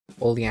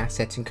All the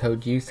assets and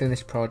code used in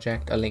this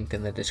project are linked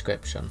in the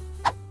description.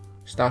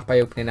 Start by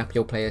opening up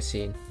your player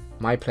scene.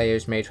 My player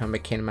is made from a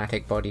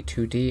kinematic body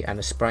 2D and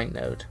a sprite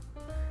node.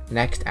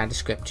 Next, add a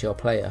script to your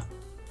player.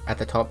 At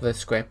the top of the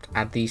script,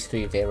 add these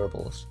 3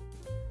 variables.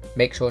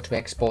 Make sure to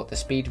export the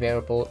speed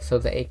variable so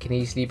that it can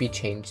easily be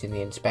changed in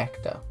the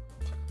inspector.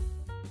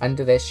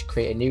 Under this,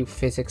 create a new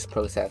physics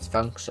process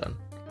function.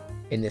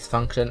 In this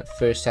function,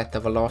 first set the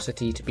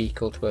velocity to be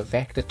equal to a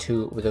vector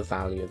 2 with a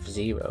value of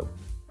 0.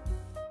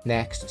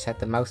 Next, set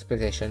the mouse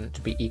position to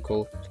be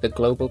equal to the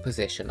global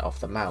position of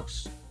the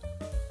mouse.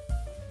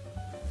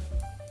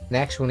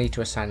 Next, we'll need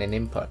to assign an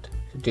input.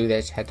 To do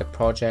this, head to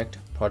Project,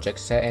 Project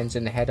Settings,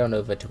 and head on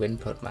over to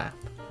Input Map.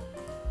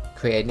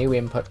 Create a new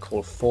input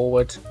called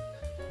Forward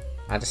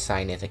and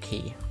assign it a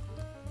key.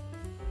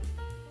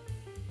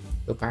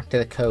 Go back to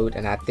the code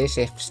and add this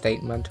if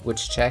statement,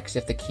 which checks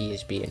if the key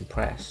is being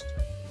pressed.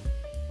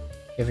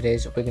 If it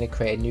is, we're going to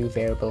create a new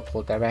variable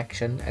called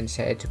Direction and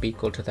set it to be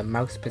equal to the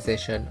mouse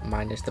position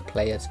minus the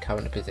player's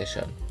current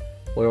position.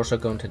 We're also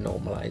going to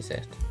normalize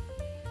it.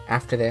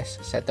 After this,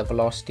 set the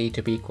velocity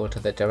to be equal to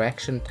the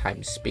direction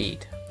times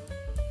speed.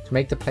 To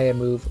make the player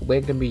move,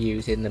 we're going to be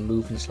using the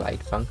move and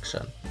slide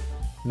function.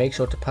 Make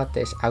sure to put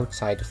this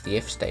outside of the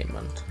if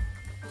statement.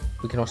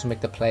 We can also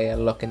make the player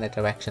look in the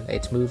direction that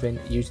it's moving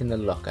using the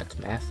lookat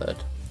method.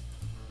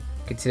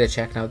 Consider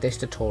checking out this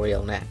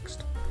tutorial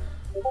next.